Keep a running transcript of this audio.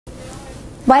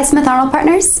Why Smith Arnold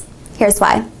Partners? Here's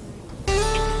why.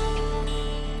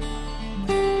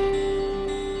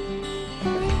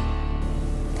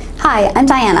 Hi, I'm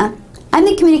Diana. I'm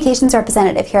the communications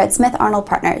representative here at Smith Arnold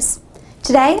Partners.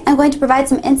 Today, I'm going to provide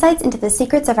some insights into the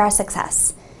secrets of our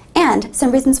success and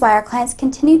some reasons why our clients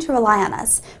continue to rely on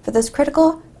us for those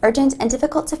critical, urgent, and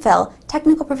difficult to fill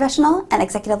technical professional and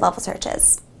executive level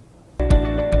searches.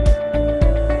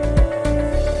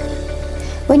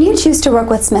 When you choose to work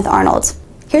with Smith Arnold,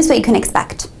 here's what you can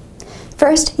expect.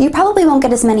 First, you probably won't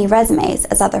get as many resumes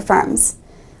as other firms.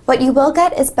 What you will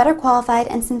get is better qualified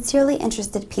and sincerely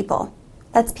interested people.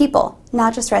 That's people,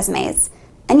 not just resumes.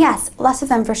 And yes, less of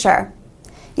them for sure.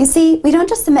 You see, we don't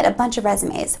just submit a bunch of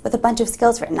resumes with a bunch of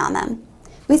skills written on them.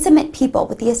 We submit people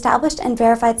with the established and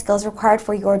verified skills required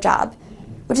for your job,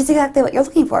 which is exactly what you're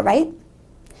looking for, right?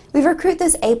 We recruit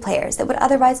those A players that would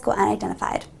otherwise go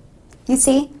unidentified. You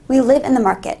see, we live in the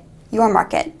market, your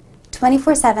market,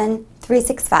 24/7,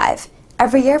 365,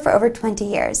 every year for over 20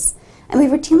 years. And we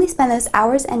routinely spend those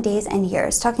hours and days and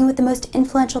years talking with the most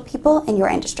influential people in your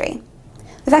industry.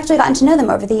 We've actually gotten to know them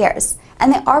over the years,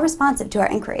 and they are responsive to our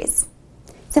inquiries.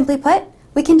 Simply put,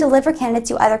 we can deliver candidates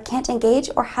you either can't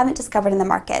engage or haven't discovered in the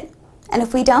market. And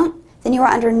if we don't, then you are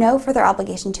under no further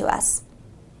obligation to us.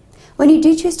 When you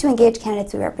do choose to engage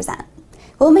candidates we represent,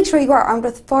 we'll make sure you are armed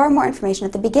with far more information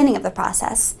at the beginning of the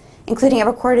process, including a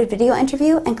recorded video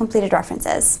interview and completed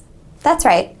references. That's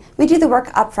right, we do the work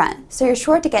up front, so you're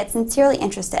sure to get sincerely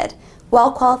interested,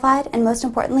 well-qualified, and most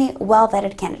importantly,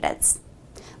 well-vetted candidates.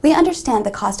 We understand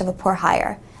the cost of a poor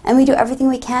hire, and we do everything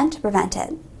we can to prevent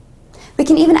it. We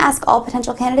can even ask all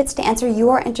potential candidates to answer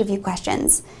your interview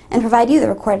questions and provide you the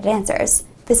recorded answers,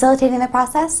 facilitating the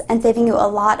process and saving you a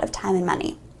lot of time and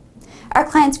money. Our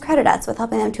clients credit us with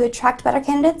helping them to attract better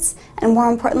candidates and,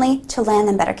 more importantly, to land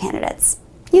them better candidates.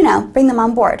 You know, bring them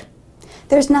on board.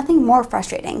 There's nothing more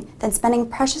frustrating than spending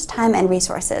precious time and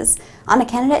resources on a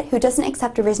candidate who doesn't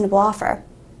accept a reasonable offer.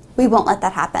 We won't let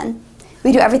that happen.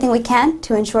 We do everything we can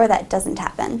to ensure that doesn't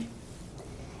happen.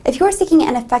 If you're seeking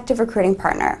an effective recruiting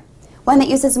partner, one that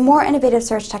uses more innovative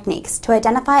search techniques to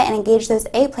identify and engage those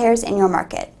A players in your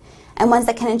market, and ones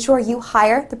that can ensure you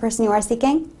hire the person you are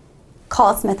seeking,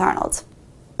 call Smith Arnold.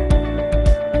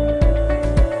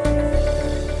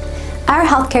 Our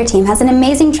healthcare team has an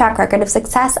amazing track record of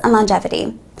success and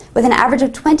longevity, with an average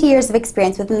of 20 years of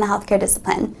experience within the healthcare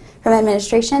discipline, from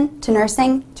administration to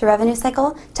nursing to revenue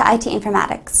cycle to IT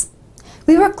informatics.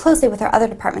 We work closely with our other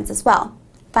departments as well,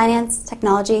 finance,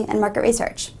 technology, and market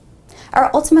research. Our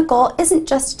ultimate goal isn't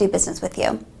just to do business with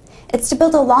you. It's to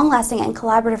build a long-lasting and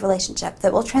collaborative relationship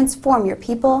that will transform your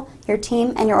people, your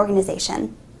team, and your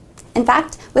organization. In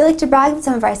fact, we like to brag that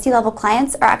some of our C-level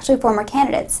clients are actually former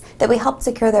candidates that we helped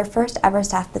secure their first ever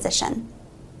staff position.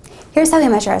 Here's how we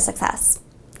measure our success.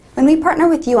 When we partner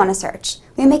with you on a search,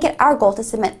 we make it our goal to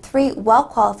submit 3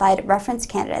 well-qualified reference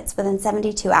candidates within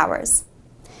 72 hours.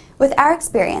 With our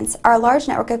experience, our large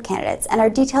network of candidates, and our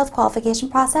detailed qualification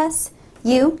process,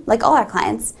 you, like all our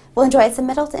clients, will enjoy a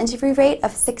submittal to interview rate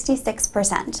of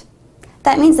 66%.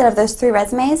 That means that of those 3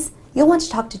 resumes, you'll want to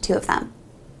talk to 2 of them.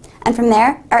 And from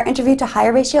there, our interview to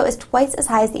hire ratio is twice as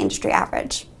high as the industry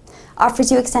average.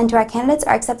 Offers you extend to our candidates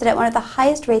are accepted at one of the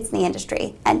highest rates in the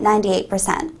industry, at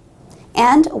 98%.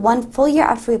 And 1 full year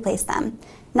after we place them,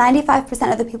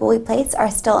 95% of the people we place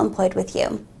are still employed with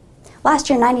you.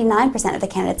 Last year, 99% of the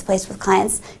candidates placed with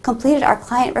clients completed our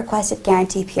client-requested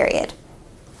guarantee period.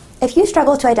 If you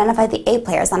struggle to identify the A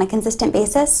players on a consistent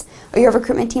basis, or your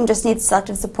recruitment team just needs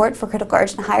selective support for critical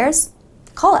urgent hires,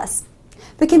 call us.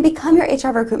 We can become your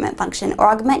HR recruitment function or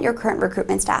augment your current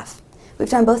recruitment staff. We've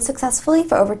done both successfully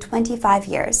for over 25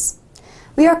 years.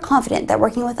 We are confident that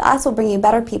working with us will bring you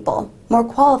better people, more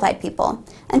qualified people,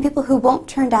 and people who won't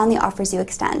turn down the offers you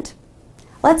extend.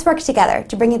 Let's work together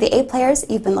to bring you the A players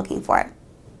you've been looking for.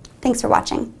 Thanks for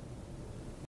watching.